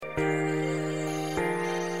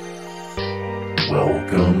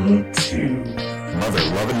Welcome to Mother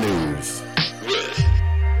Lovin' News with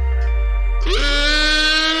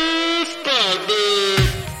Cliff Bogman.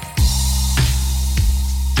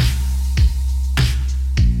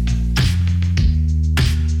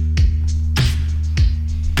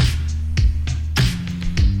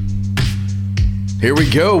 Here we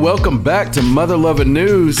go. Welcome back to Mother Lovin'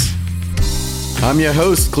 News. I'm your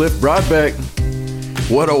host, Cliff Broadbeck.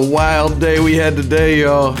 What a wild day we had today,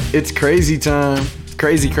 y'all. It's crazy time.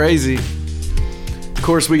 Crazy. Of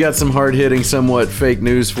course, we got some hard-hitting, somewhat fake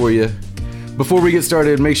news for you. Before we get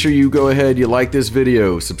started, make sure you go ahead, you like this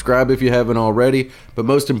video, subscribe if you haven't already, but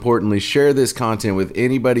most importantly, share this content with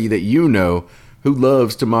anybody that you know who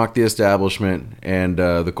loves to mock the establishment and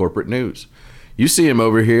the corporate news. You see him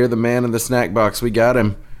over here, the man in the snack box. We got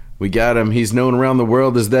him. He's known around the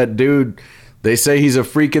world as that dude. They say he's a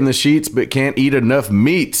freak in the sheets, but can't eat enough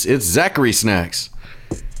meats. It's Zachary Snacks.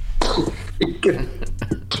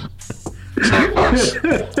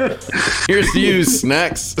 Here's you,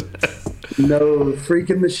 Snacks. No,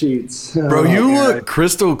 freak in the sheets. Bro, you look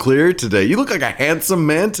crystal clear today. You look like a handsome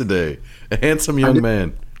man today. A handsome young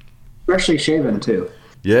man. Freshly shaven, too.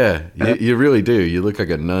 Yeah, you really do. You look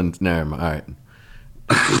like a nun. All right.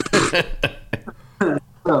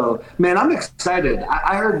 Oh, man, I'm excited.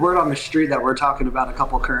 I heard word on the street that we're talking about a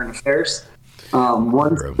couple current affairs.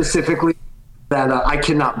 One specifically that I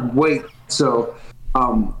cannot wait. So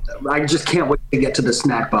I just can't wait to get to the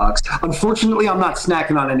snack box. Unfortunately, I'm not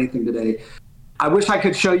snacking on anything today. I wish I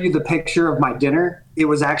could show you the picture of my dinner. It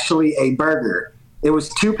was actually a burger. It was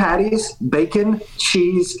 2 patties, bacon,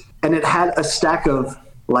 cheese, and it had a stack of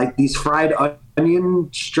like these fried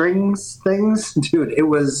onion strings things. Dude, it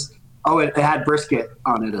was... Oh, it had brisket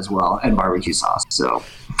on it as well and barbecue sauce. So,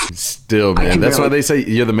 still, man, that's why they say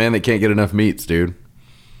you're the man that can't get enough meats, dude.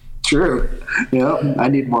 True. Yeah, I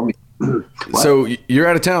need more meat. So you're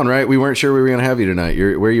out of town, right? We weren't sure we were going to have you tonight.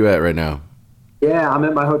 Where are you at right now? Yeah, I'm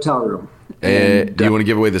at my hotel room. And do you want to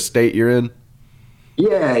give away the state you're in?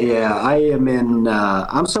 Yeah. I am in.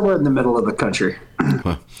 I'm somewhere in the middle of the country.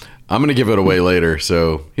 I'm going to give it away later.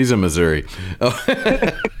 So he's in Missouri.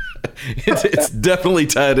 Oh. It's definitely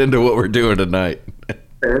tied into what we're doing tonight.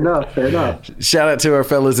 Fair enough. Shout out to our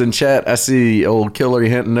fellas in chat. I see old Killer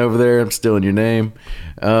Hinton over there. I'm stealing your name.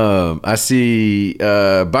 I see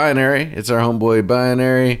Binary. It's our homeboy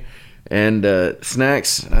Binary. And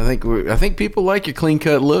Snacks. I think people like your clean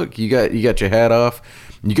cut look. You got your hat off.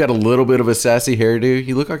 You got a little bit of a sassy hairdo.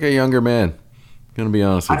 You look like a younger man. Gonna be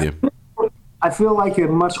honest with you. I feel like a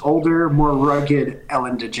much older, more rugged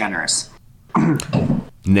Ellen DeGeneres.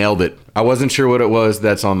 Nailed it. I wasn't sure what it was.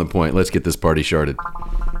 That's on the point. Let's get this party started.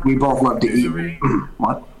 We both love to eat.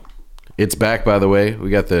 What? It's back, by the way.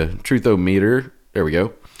 We got the Truthometer. There we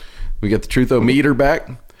go. We got the Truthometer back.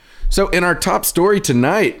 So in our top story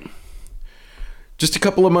tonight, just a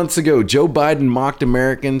couple of months ago, Joe Biden mocked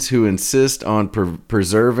Americans who insist on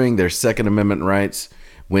preserving their Second Amendment rights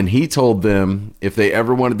when he told them if they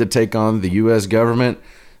ever wanted to take on the U.S. government,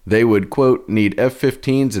 they would, quote, need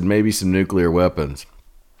F-15s and maybe some nuclear weapons.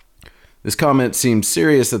 This comment seemed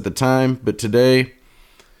serious at the time, but today,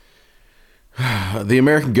 the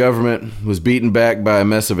American government was beaten back by a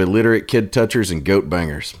mess of illiterate kid touchers and goat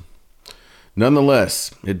bangers.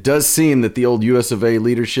 Nonetheless, it does seem that the old US of A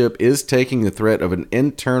leadership is taking the threat of an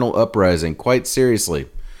internal uprising quite seriously,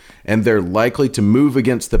 and they're likely to move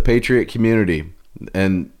against the patriot community.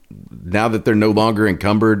 And now that they're no longer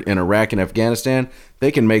encumbered in Iraq and Afghanistan,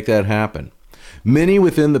 they can make that happen. Many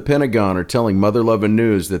within the Pentagon are telling Mother Lovin'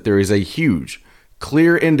 News that there is a huge,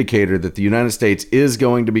 clear indicator that the United States is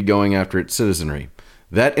going to be going after its citizenry.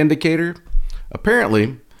 That indicator?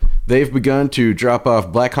 Apparently, they've begun to drop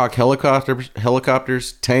off Black Hawk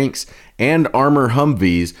helicopters, tanks, and armor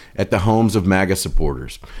Humvees at the homes of MAGA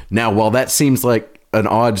supporters. Now, while that seems like an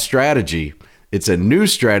odd strategy, it's a new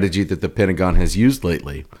strategy that the Pentagon has used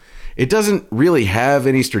lately. It doesn't really have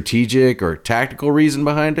any strategic or tactical reason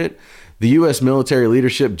behind it. The U.S. military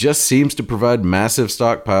leadership just seems to provide massive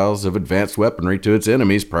stockpiles of advanced weaponry to its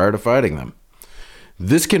enemies prior to fighting them.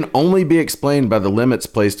 This can only be explained by the limits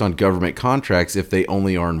placed on government contracts if they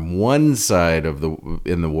only are on one side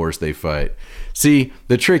in the wars they fight. See,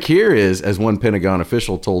 the trick here is, as one Pentagon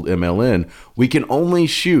official told MLN, we can only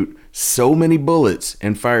shoot so many bullets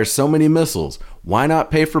and fire so many missiles. Why not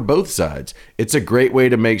pay for both sides? It's a great way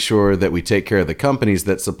to make sure that we take care of the companies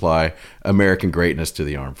that supply American greatness to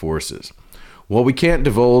the armed forces. While we can't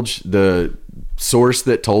divulge the source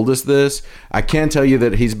that told us this, I can tell you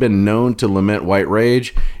that he's been known to lament white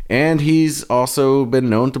rage, and he's also been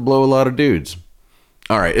known to blow a lot of dudes.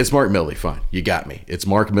 All right, it's Mark Milley. Fine, you got me. It's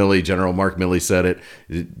Mark Milley. General Mark Milley said it.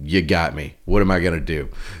 You got me. What am I going to do?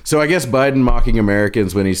 So I guess Biden mocking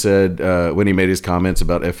Americans when he said, when he made his comments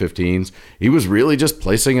about F-15s, he was really just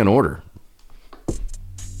placing an order.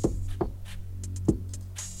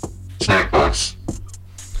 Snack box.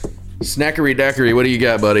 Snackery daiquiri, what do you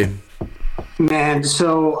got, buddy? Man,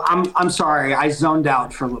 so I'm sorry, I zoned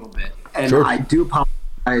out for a little bit, and Sure. I do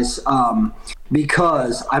apologize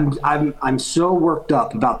because I'm so worked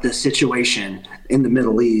up about this situation in the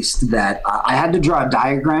Middle East that I had to draw a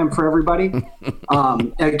diagram for everybody.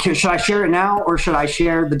 Should I share it now, or should I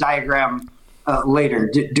share the diagram later?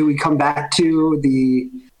 Do we come back to the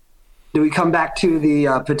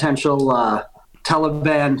potential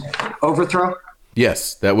Taliban overthrow?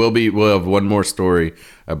 Yes, that will be. We'll have one more story.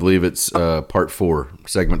 I believe it's part 4,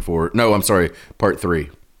 segment 4. No, I'm sorry, part 3.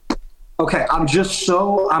 Okay, I'm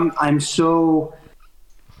so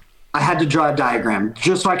I had to draw a diagram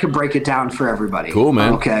just so I could break it down for everybody. Cool,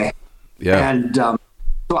 man. Okay. Yeah. And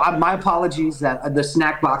my apologies that the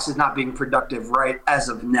snack box is not being productive right as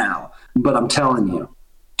of now, but I'm telling you,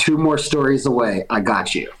 2 more stories away, I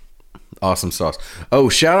got you. Awesome sauce. Oh,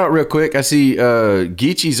 shout out real quick. I see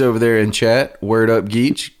Geechi's over there in chat. Word up,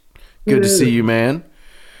 Geech. Good to see you, man.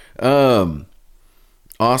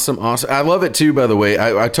 Awesome. I love it too, by the way.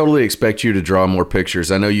 I totally expect you to draw more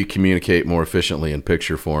pictures. I know you communicate more efficiently in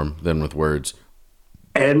picture form than with words.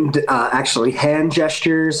 And actually hand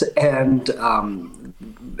gestures and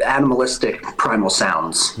animalistic primal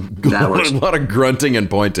sounds. That works. A lot of grunting and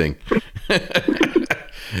pointing.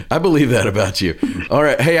 I believe that about you. All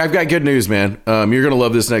right. Hey, I've got good news, man. You're going to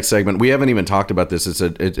love this next segment. We haven't even talked about this.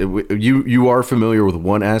 You are familiar with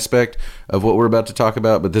one aspect of what we're about to talk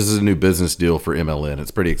about, but this is a new business deal for MLN.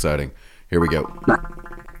 It's pretty exciting. Here we go.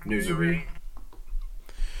 Newsary.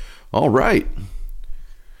 All right.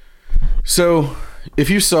 So if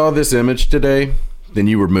you saw this image today, then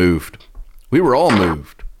you were moved. We were all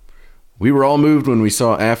moved. We were all moved when we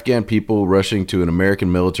saw Afghan people rushing to an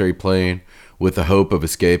American military plane with the hope of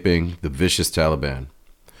escaping the vicious Taliban.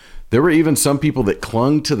 There were even some people that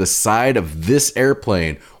clung to the side of this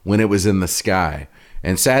airplane when it was in the sky,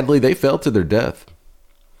 and sadly, they fell to their death.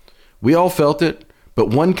 We all felt it, but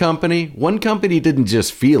one company didn't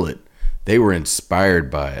just feel it, they were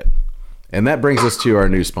inspired by it. And that brings us to our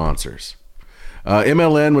new sponsors.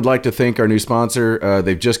 MLN would like to thank our new sponsor.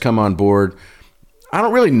 They've just come on board. I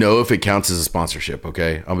don't really know if it counts as a sponsorship,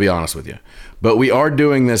 okay? I'll be honest with you. But we are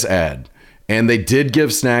doing this ad. And they did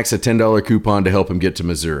give Snacks a $10 coupon to help him get to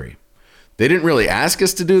Missouri. They didn't really ask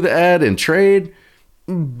us to do the ad and trade,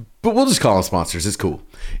 but we'll just call them sponsors. It's cool.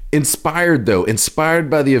 Inspired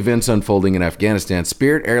by the events unfolding in Afghanistan,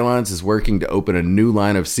 Spirit Airlines is working to open a new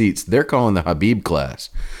line of seats they're calling the Habib class.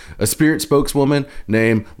 A Spirit spokeswoman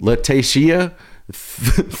named Leticia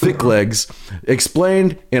Thicklegs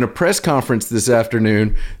explained in a press conference this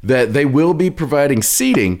afternoon that they will be providing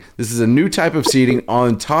seating. This is a new type of seating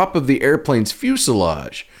on top of the airplane's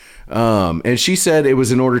fuselage. And she said it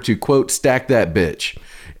was in order to, quote, stack that bitch.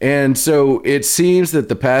 And so it seems that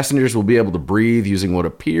the passengers will be able to breathe using what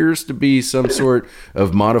appears to be some sort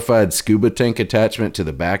of modified scuba tank attachment to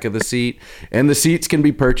the back of the seat. And the seats can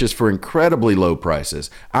be purchased for incredibly low prices.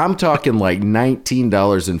 I'm talking like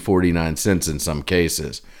 $19.49 in some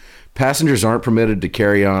cases. Passengers aren't permitted to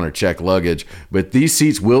carry on or check luggage, but these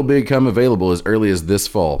seats will become available as early as this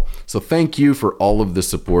fall. So thank you for all of the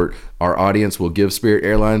support our audience will give Spirit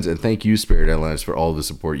Airlines, and thank you, Spirit Airlines, for all the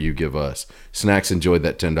support you give us. Snacks enjoyed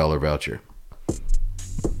that $10 voucher.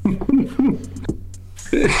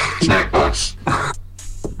 Snack box.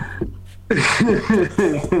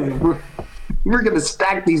 We're going to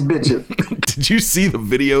stack these bitches. Did you see the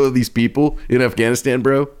video of these people in Afghanistan,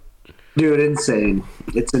 bro? Dude, insane.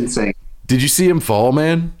 It's insane. Did you see him fall,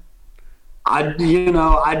 man? I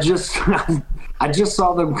just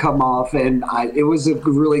saw them come off, and it was a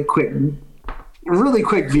really quick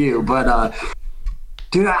view. But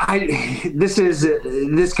dude,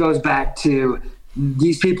 this goes back to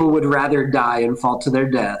these people would rather die and fall to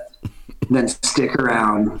their death than stick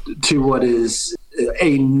around to what is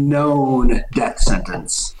a known death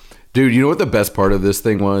sentence. Dude, you know what the best part of this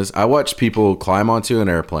thing was? I watched people climb onto an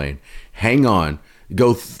airplane, hang on,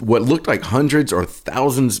 go what looked like hundreds or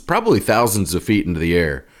thousands, probably thousands of feet into the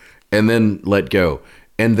air, and then let go.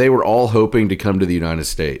 And they were all hoping to come to the United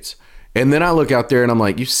States. And then I look out there and I'm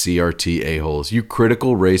like, you CRT a-holes, you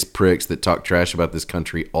critical race pricks that talk trash about this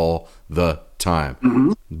country all the time.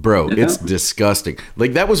 Mm-hmm. Bro, it's disgusting.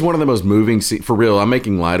 Like, that was one of the most moving scenes. For real, I'm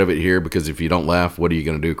making light of it here because if you don't laugh, what are you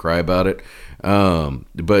going to do? Cry about it?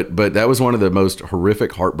 But that was one of the most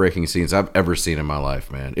horrific, heartbreaking scenes I've ever seen in my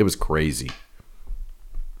life, man. It was crazy.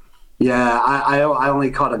 Yeah, I only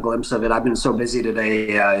caught a glimpse of it. I've been so busy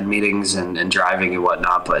today in meetings and driving and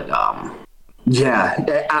whatnot, but yeah,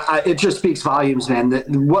 it just speaks volumes, man.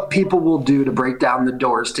 What people will do to break down the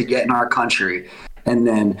doors to get in our country, and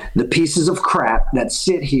then the pieces of crap that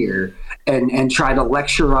sit here and try to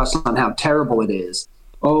lecture us on how terrible it is.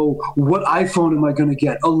 Oh, what iPhone am I going to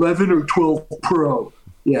get? 11 or 12 Pro?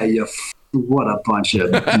 Yeah, what a bunch of...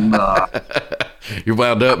 You're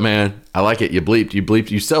wound up, man. I like it. You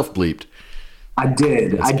bleeped. You self-bleeped. I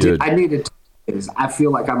did. That's I did. good. I needed to. I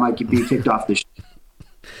feel like I might be kicked off this.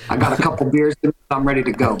 I got a couple beers and I'm ready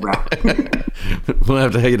to go, bro. We'll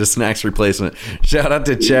have to get a snacks replacement. Shout out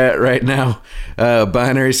to chat right now.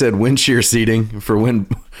 Binary said wind shear seating for when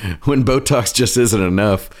Botox just isn't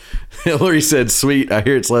enough. Hillary said, sweet. I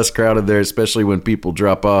hear it's less crowded there, especially when people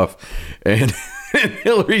drop off. And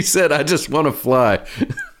Hillary said, I just want to fly.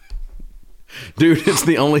 Dude, it's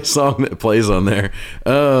the only song that plays on there.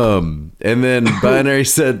 And then Binary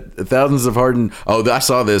said thousands of hardened... Oh, I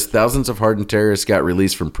saw this. Thousands of hardened terrorists got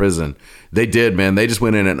released from prison. They did, man. They just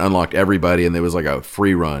went in and unlocked everybody, and it was like a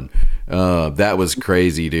free run. That was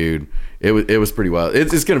crazy, dude. It was pretty wild.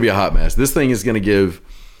 It's going to be a hot mess. This thing is going to give...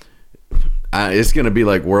 it's going to be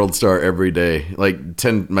like World Star every day. Like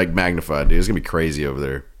 10, like magnified, dude. It's going to be crazy over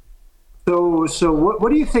there. So what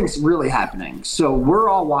do you think's really happening? So we're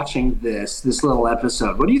all watching this little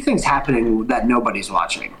episode. What do you think's happening that nobody's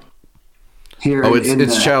watching? Here,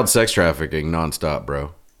 it's child sex trafficking nonstop,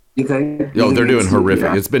 bro. You think? They're doing horrific.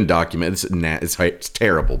 Yeah. It's been documented. It's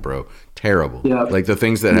terrible, bro. Terrible. Yeah. Like the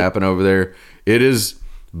things that happen over there. It is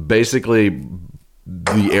basically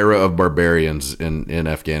the era of barbarians in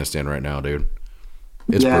Afghanistan right now, dude.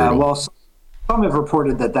 It's brutal. Well, some have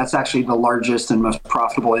reported that that's actually the largest and most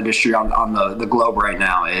profitable industry on the globe right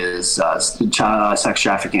now is sex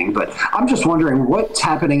trafficking. But I'm just wondering what's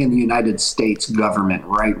happening in the United States government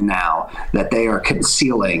right now that they are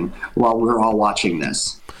concealing while we're all watching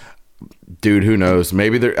this. Dude, who knows?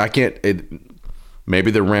 Maybe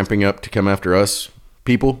maybe they're ramping up to come after us,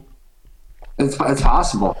 people. It's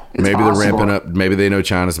possible. Maybe they're ramping up. Maybe they know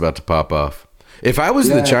China's about to pop off. If I was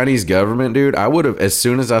the Chinese government, dude, I would have, as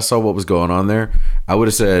soon as I saw what was going on there, I would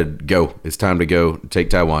have said, go. It's time to go. Take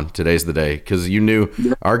Taiwan. Today's the day. Because you knew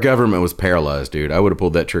our government was paralyzed, dude. I would have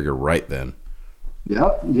pulled that trigger right then.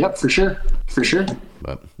 Yep, for sure.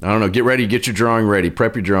 But I don't know. Get ready. Get your drawing ready.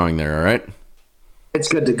 Prep your drawing there, all right? It's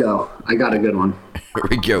good to go. I got a good one. Here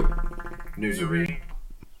we go. Newsary.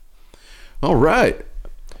 All right.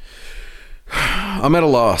 I'm at a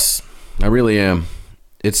loss. I really am.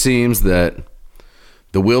 It seems that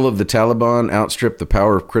the will of the Taliban outstripped the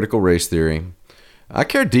power of critical race theory. I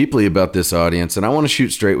care deeply about this audience, and I want to shoot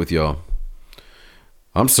straight with y'all.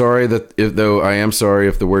 I'm sorry though I am sorry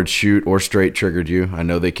if the word shoot or straight triggered you. I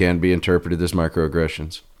know they can be interpreted as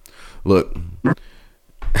microaggressions. Look,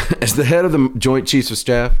 as the head of the Joint Chiefs of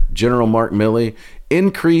Staff, General Mark Milley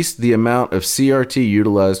increased the amount of CRT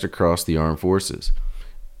utilized across the armed forces.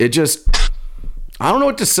 I don't know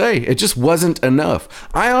what to say. It just wasn't enough.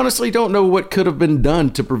 I honestly don't know what could have been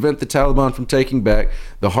done to prevent the Taliban from taking back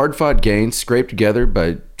the hard-fought gains scraped together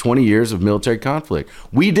by 20 years of military conflict.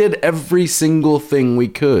 We did every single thing we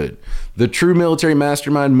could. The true military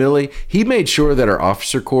mastermind, Milley, he made sure that our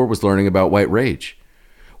officer corps was learning about white rage.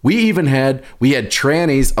 We had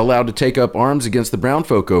trannies allowed to take up arms against the brown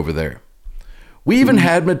folk over there. We even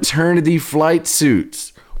had maternity flight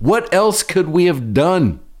suits. What else could we have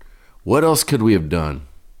done? What else could we have done?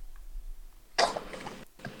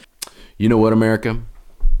 You know what, America?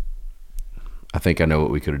 I think I know what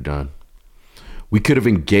we could have done. We could have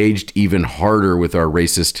engaged even harder with our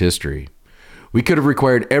racist history. We could have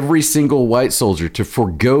required every single white soldier to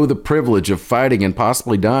forego the privilege of fighting and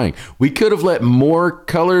possibly dying. We could have let more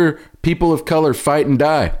people of color fight and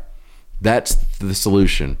die. That's the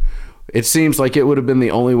solution. It seems like it would have been the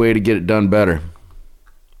only way to get it done better.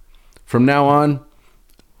 From now on,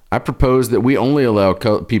 I propose that we only allow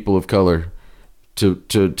people of color to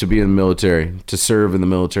be in the military, to serve in the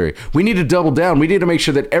military. We need to double down. We need to make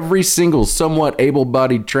sure that every single somewhat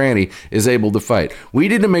able-bodied tranny is able to fight. We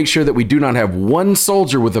need to make sure that we do not have one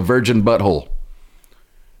soldier with a virgin butthole.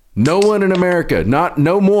 No one in America,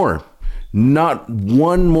 no more. Not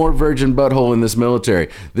one more virgin butthole in this military.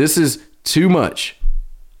 This is too much.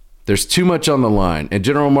 There's too much on the line. And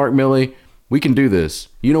General Mark Milley, we can do this.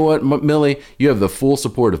 You know what, Milley? You have the full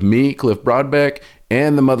support of me, Cliff Broadbeck,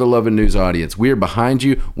 and the Mother Loving News audience. We are behind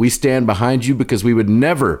you. We stand behind you because we would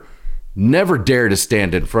never dare to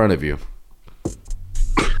stand in front of you.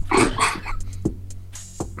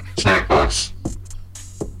 Snack box.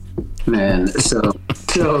 Man,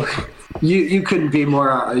 so you couldn't be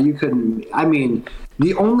more. You couldn't. I mean,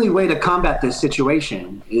 the only way to combat this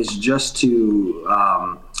situation is just to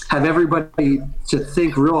have everybody to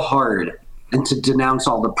think real hard and to denounce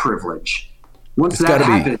all the privilege. Once that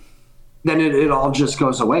happens, then it all just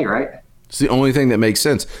goes away, right? It's the only thing that makes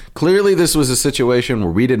sense. Clearly, this was a situation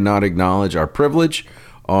where we did not acknowledge our privilege,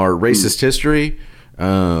 our racist history.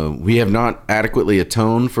 We have not adequately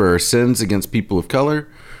atoned for our sins against people of color.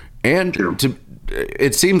 And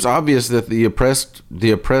it seems obvious that the oppressed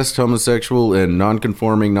homosexual and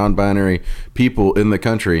non-conforming, non-binary people in the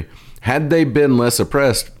country, had they been less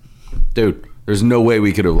oppressed, dude, there's no way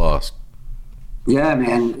we could have lost. Yeah,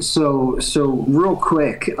 man. So real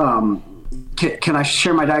quick, can I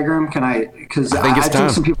share my diagram? Can I? Because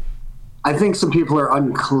I think some people are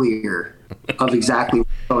unclear of exactly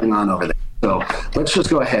what's going on over there. So let's just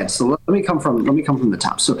go ahead. So let me come from the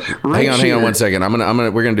top. So hang on 1 second.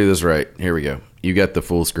 We're gonna do this right. Here we go. You got the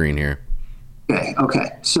full screen here.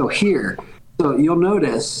 Okay. So you'll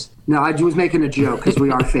notice. Now I was making a joke because we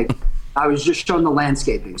are fake. I was just showing the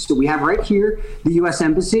landscaping. So we have right here the U.S.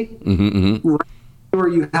 Embassy, right where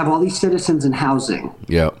you have all these citizens in housing.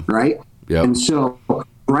 Yeah. Right. Yeah. And so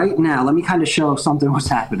right now, let me kind of show something what's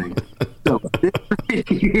happening. So this right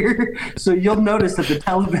here, so you'll notice that the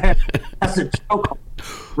Taliban has a chokehold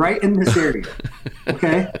right in this area.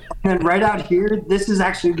 Okay, and then right out here, this is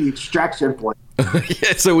actually the extraction point.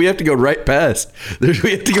 Yeah, so we have to go right past.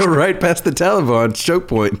 We have to go right past the Taliban choke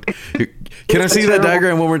point. Can I see that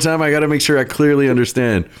diagram one more time? I got to make sure I clearly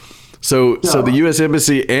understand. So the U.S.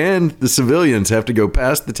 Embassy and the civilians have to go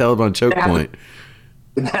past the Taliban choke point.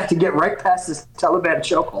 They have to get right past this Taliban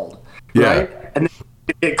chokehold, right? Yeah. And then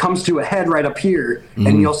it comes to a head right up here,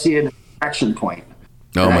 and you'll see an extraction point.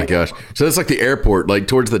 Oh my gosh! So that's like the airport, like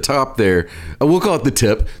towards the top there. We'll call it the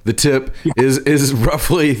tip. The tip is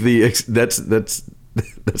roughly that's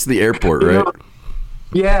the airport, right?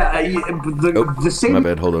 Yeah. The saving, my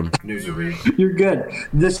bad. Hold on. You're good.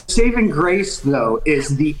 The saving grace, though,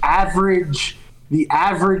 is the average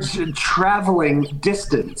traveling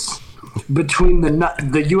distance between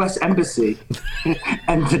the U.S. Embassy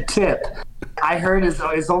and the tip. I heard is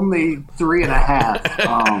only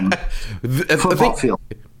 3.5 football field.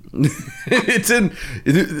 It's in.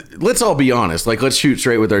 Let's all be honest. Like, let's shoot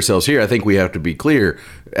straight with ourselves here. I think we have to be clear.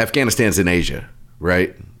 Afghanistan's in Asia,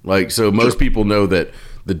 right? Like, so most people know that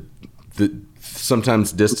the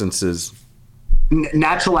sometimes distances,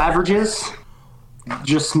 natural averages,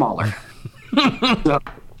 just smaller. So,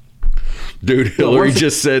 dude, Hillary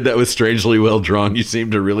just said that was strangely well drawn. You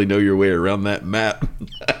seem to really know your way around that map.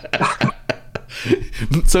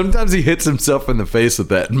 Sometimes he hits himself in the face with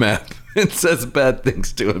that map and says bad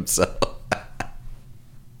things to himself.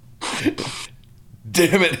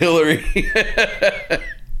 Damn it, Hillary.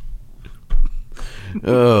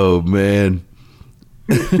 Oh, man.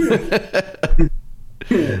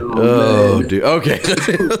 Oh, dude. Okay,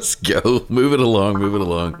 let's go. Move it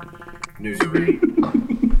along. News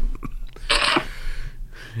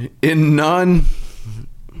In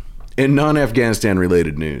non-Afghanistan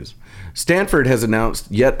related news, Stanford has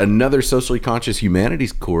announced yet another socially conscious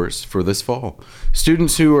humanities course for this fall.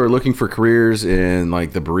 Students who are looking for careers in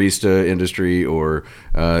like the barista industry or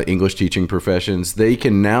English teaching professions, they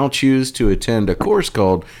can now choose to attend a course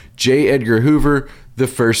called J. Edgar Hoover, the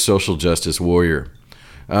First Social Justice Warrior.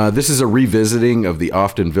 This is a revisiting of the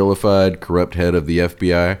often vilified, corrupt head of the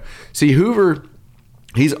FBI. See, Hoover,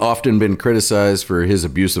 he's often been criticized for his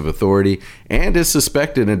abuse of authority and is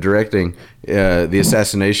suspected in directing the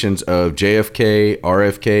assassinations of JFK,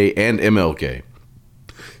 RFK, and MLK.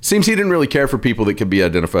 Seems he didn't really care for people that could be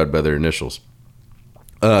identified by their initials.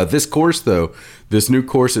 This course, though, this new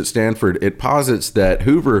course at Stanford, it posits that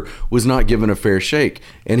Hoover was not given a fair shake,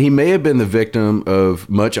 and he may have been the victim of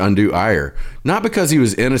much undue ire. Not because he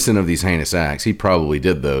was innocent of these heinous acts, he probably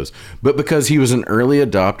did those, but because he was an early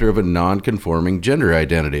adopter of a non-conforming gender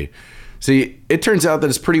identity. See, it turns out that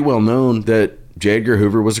it's pretty well known that J. Edgar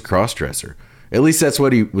Hoover was a cross-dresser. At least that's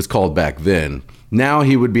what he was called back then. Now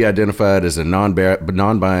he would be identified as a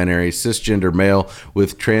non-binary cisgender male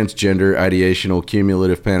with transgender ideational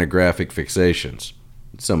cumulative panographic fixations.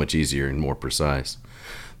 It's so much easier and more precise.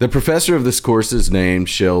 The professor of this course is named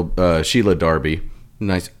Sheila Darby.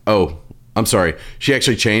 Nice. Oh, I'm sorry. She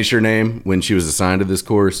actually changed her name when she was assigned to this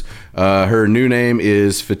course. Her new name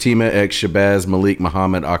is Fatima X Shabazz Malik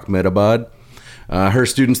Muhammad Ahmedabad. Her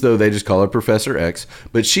students, though, they just call her Professor X.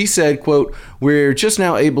 But she said, quote, "We're just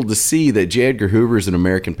now able to see that J. Edgar Hoover is an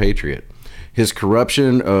American patriot. His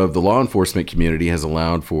corruption of the law enforcement community has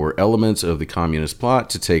allowed for elements of the communist plot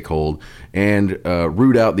to take hold and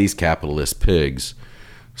root out these capitalist pigs."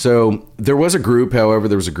 So there was a group, however,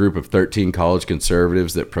 there was a group of 13 college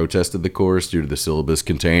conservatives that protested the course due to the syllabus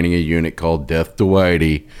containing a unit called Death to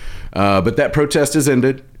Whitey. But that protest has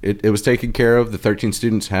ended. It was taken care of. The 13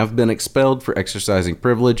 students have been expelled for exercising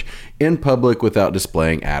privilege in public without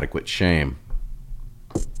displaying adequate shame.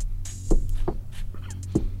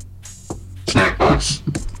 Snack box.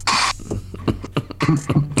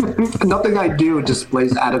 Nothing I do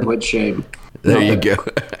displays adequate shame. There you go.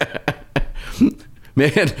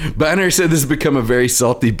 Man, Binary said this has become a very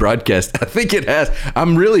salty broadcast. I think it has.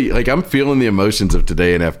 I'm feeling the emotions of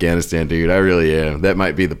today in Afghanistan, dude. I really am. That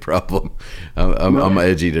might be the problem. I'm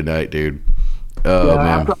edgy tonight, dude. Oh,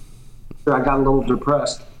 man. I got a little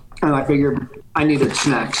depressed, and I figured I needed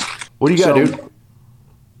snacks. What do you got, dude?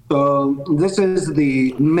 This is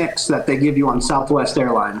the mix that they give you on Southwest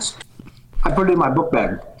Airlines. I put it in my book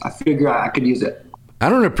bag. I figure I could use it. I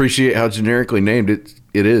don't appreciate how generically named it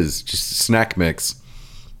is. Just a snack mix.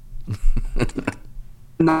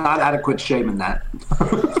 Not adequate shame in that.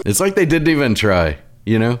 It's like they didn't even try,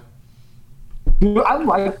 you know? I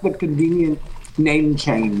like the convenient name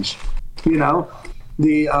change, you know?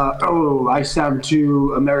 I sound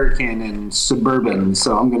too American and suburban,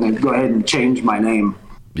 so I'm going to go ahead and change my name.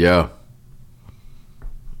 Yeah.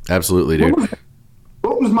 Absolutely, dude.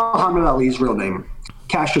 What was Muhammad Ali's real name?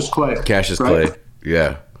 Cassius Clay. Cassius right? Clay,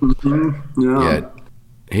 yeah. Mm-hmm. Yeah.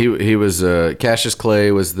 He was Cassius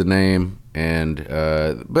Clay was the name, and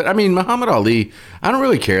but I mean Muhammad Ali, I don't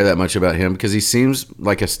really care that much about him because he seems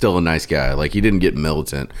like still a nice guy. Like he didn't get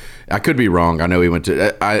militant. I could be wrong. I know he went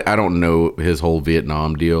to. I don't know his whole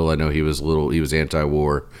Vietnam deal. I know he was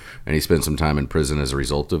anti-war, and he spent some time in prison as a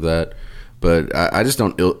result of that. But I just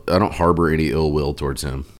don't harbor any ill will towards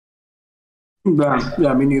him.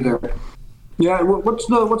 Yeah, me neither. Yeah, what's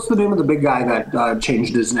the name of the big guy that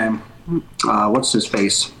changed his name? What's his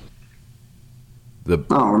face? I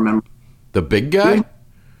don't remember. The big guy?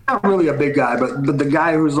 Not really a big guy, but the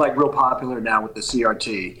guy who's like real popular now with the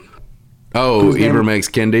CRT. Oh, Ibram X.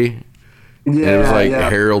 Kendi? Yeah, it was like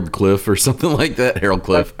Harold Cliff or something like that. Harold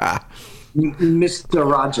Cliff. Mr.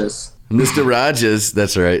 Rogers. Mr. Rogers.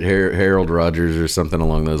 That's right. Harold Rogers or something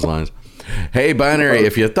along those lines. Hey, Binary,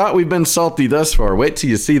 if you thought we've been salty thus far, wait till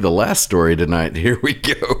you see the last story tonight. Here we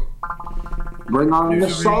go. Bring on the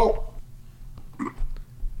salt.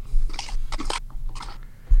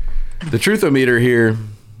 The truthometer here,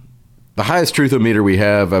 the highest truthometer we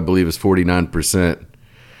have, I believe, is 49%.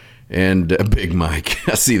 And Big Mike.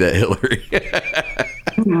 I see that, Hillary.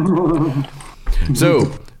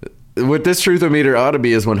 So, what this truthometer ought to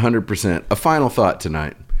be is 100%. A final thought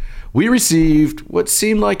tonight. We received what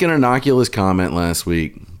seemed like an innocuous comment last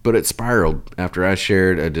week, but it spiraled after I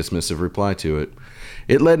shared a dismissive reply to it.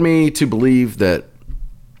 It led me to believe that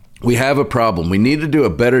we have a problem. We need to do a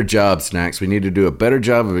better job, Snacks. We need to do a better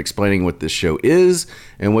job of explaining what this show is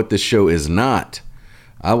and what this show is not.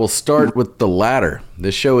 I will start with the latter.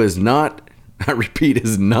 This show is not, I repeat,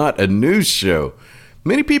 is not a news show.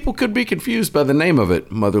 Many people could be confused by the name of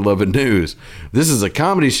it, Mother Lovin' News. This is a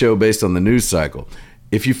comedy show based on the news cycle.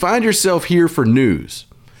 If you find yourself here for news,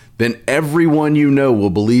 then everyone you know will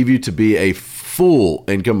believe you to be a full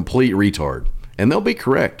and complete retard. And they'll be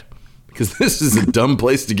correct. Because this is a dumb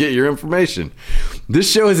place to get your information.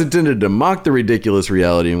 This show is intended to mock the ridiculous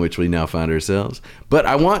reality in which we now find ourselves. But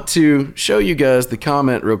I want to show you guys the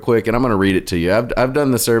comment real quick, and I'm going to read it to you. I've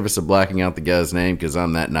done the service of blacking out the guy's name because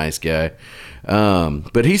I'm that nice guy.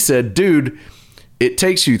 But he said, dude, it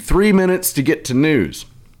takes you 3 minutes to get to news.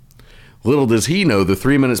 Little does he know the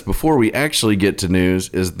 3 minutes before we actually get to news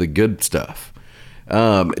is the good stuff.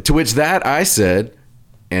 To which that I said,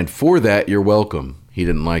 and for that, you're welcome. He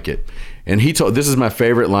didn't like it. And he told, this is my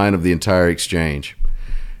favorite line of the entire exchange.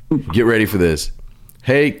 Get ready for this.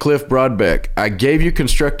 Hey, Cliff Broadbeck, I gave you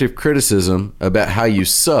constructive criticism about how you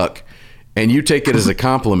suck, and you take it as a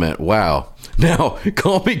compliment. Wow. Now,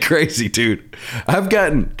 call me crazy, dude. I've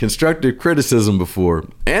gotten constructive criticism before,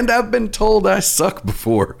 and I've been told I suck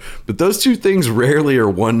before, but those two things rarely are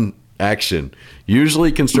one action.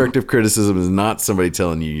 Usually constructive criticism is not somebody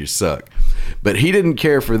telling you suck. But he didn't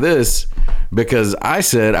care for this because I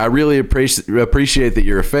said, I really appreciate that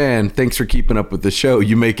you're a fan. Thanks for keeping up with the show.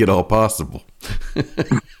 You make it all possible.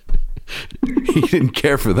 He didn't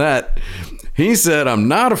care for that. He said, I'm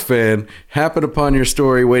not a fan. Happened upon your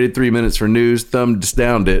story, waited 3 minutes for news, thumbs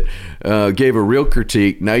downed it, gave a real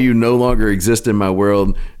critique. Now you no longer exist in my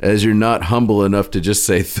world as you're not humble enough to just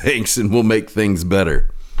say thanks and we'll make things better.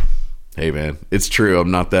 Hey, man, it's true.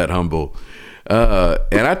 I'm not that humble.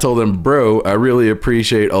 And I told him, bro, I really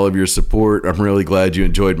appreciate all of your support. I'm really glad you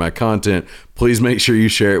enjoyed my content. Please make sure you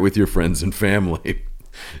share it with your friends and family.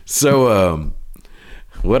 So,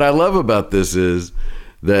 What I love about this is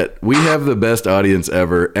that we have the best audience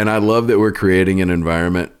ever, and I love that we're creating an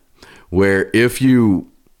environment where if you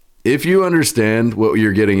understand what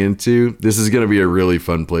you're getting into, this is going to be a really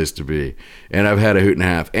fun place to be. And I've had a hoot and a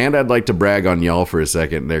half. And I'd like to brag on y'all for a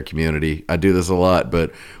second in their community. I do this a lot,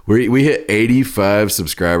 but we hit 85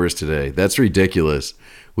 subscribers today. That's ridiculous.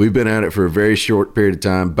 We've been at it for a very short period of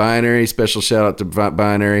time. Binary, special shout out to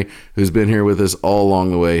Binary, who's been here with us all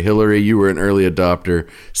along the way. Hillary, you were an early adopter.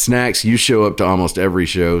 Snacks, you show up to almost every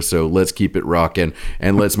show, so let's keep it rocking,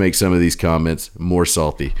 and let's make some of these comments more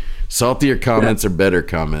salty. Saltier comments are better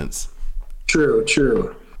comments.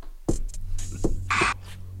 True.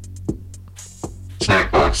 Snack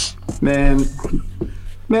box.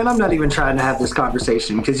 Man, I'm not even trying to have this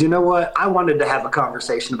conversation because you know what? I wanted to have a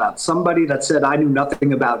conversation about somebody that said I knew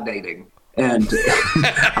nothing about dating. And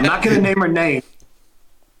I'm not going to name her name.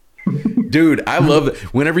 Dude, I love it.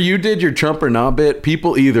 Whenever you did your Trump or not bit,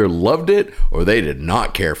 people either loved it or they did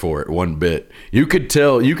not care for it one bit. You could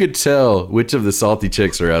tell which of the salty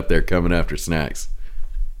chicks are out there coming after Snacks.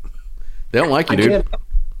 They don't like you, dude.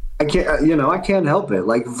 I can't help it.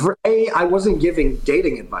 Like, I wasn't giving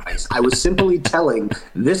dating advice. I was simply telling,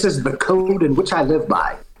 this is the code in which I live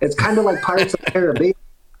by. It's kind of like Pirates of the Caribbean.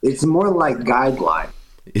 It's more like guideline.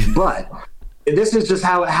 But this is just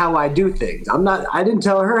how I do things. I didn't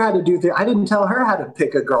tell her how to do things. I didn't tell her how to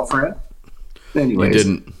pick a girlfriend. Anyways. You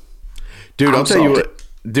didn't. Dude, I'll tell you what.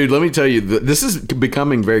 Dude, let me tell you, this is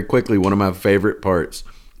becoming very quickly one of my favorite parts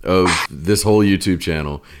of this whole YouTube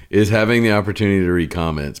channel is having the opportunity to read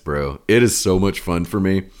comments, bro. It is so much fun for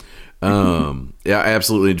me. Yeah,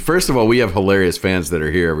 absolutely. First of all, we have hilarious fans that are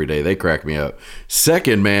here every day. They crack me up.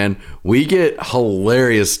 Second, man, we get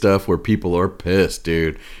hilarious stuff where people are pissed,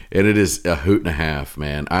 dude. And it is a hoot and a half,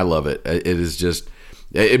 man. I love it. It is just,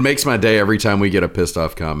 it makes my day every time we get a pissed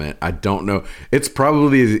off comment. I don't know. It's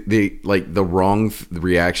probably the wrong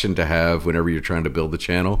reaction to have whenever you're trying to build the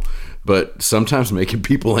channel. But sometimes making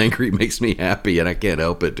people angry makes me happy, and I can't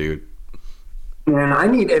help it, dude. Man,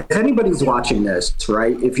 if anybody's watching this,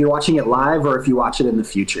 right, if you're watching it live or if you watch it in the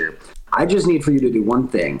future, I just need for you to do one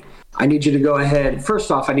thing. I need you to go ahead. First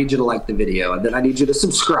off, I need you to like the video, and then I need you to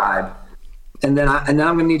subscribe, and then I'm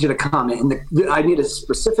going to need you to comment. And I need a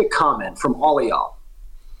specific comment from all of y'all.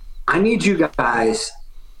 I need you guys,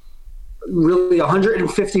 really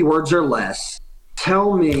 150 words or less.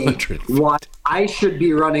 Tell me why I should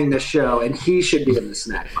be running the show and he should be in the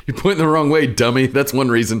snack box. You're pointing the wrong way, dummy. That's one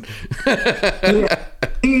reason. Yeah,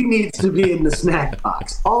 he needs to be in the snack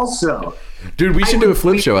box. Also, dude, we should do a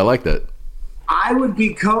flip show. I like that. I would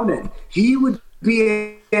be Conan. He would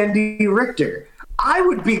be Andy Richter. I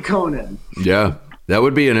would be Conan. Yeah, that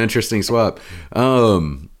would be an interesting swap.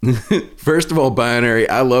 First of all, Binary,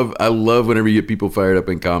 I love whenever you get people fired up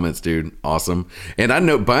in comments, dude. Awesome. And I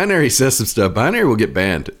know Binary says some stuff. Binary will get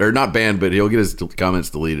banned, or not banned, but he'll get his comments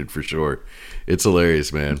deleted for sure. It's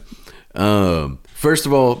hilarious, man. First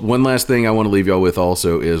of all, one last thing I want to leave y'all with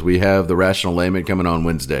also is we have the Rational Layman coming on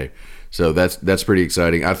Wednesday. So that's pretty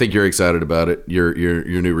exciting. I think you're excited about it. Your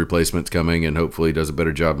new replacement's coming and hopefully does a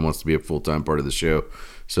better job and wants to be a full-time part of the show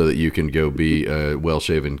so that you can go be a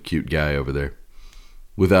well-shaven, cute guy over there.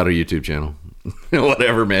 Without a YouTube channel.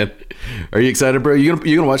 Whatever, man. Are you excited, bro? You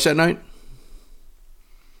gonna watch that night?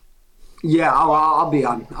 Yeah, I'll be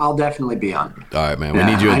on. I'll definitely be on. All right, man. We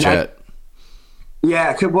need you in chat.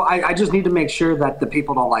 I just need to make sure that the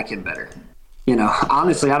people don't like him better. You know,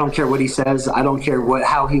 honestly, I don't care what he says. I don't care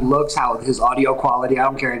how he looks, how his audio quality. I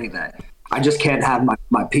don't care any of that. I just can't have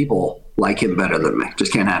my people like him better than me.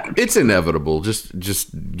 Just can't happen. It's inevitable.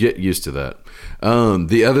 Just get used to that.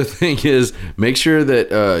 The other thing is make sure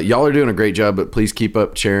that y'all are doing a great job, but please keep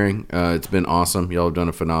up sharing. It's been awesome. Y'all have done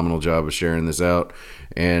a phenomenal job of sharing this out.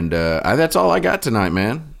 And that's all I got tonight,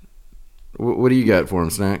 man. What do you got for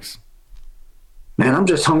him, Snacks? Man, I'm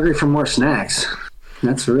just hungry for more snacks.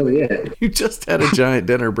 That's really it. You just had a giant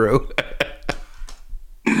dinner, bro.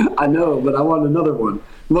 I know, but I want another one.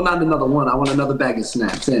 Well, not another one. I want another bag of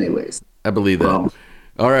snacks anyways. I believe that.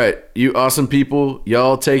 All right, you awesome people.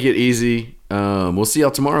 Y'all take it easy. We'll see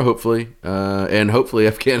y'all tomorrow, hopefully. And hopefully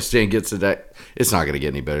Afghanistan gets it. It's not going to get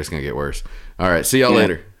any better. It's going to get worse. All right, see y'all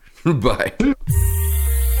later. Bye.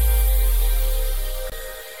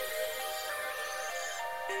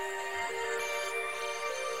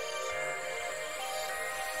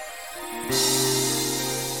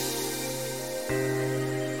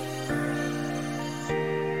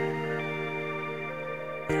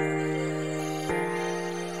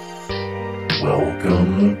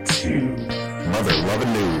 Welcome to Mother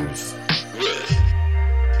Lovin' News. With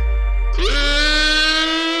Cliff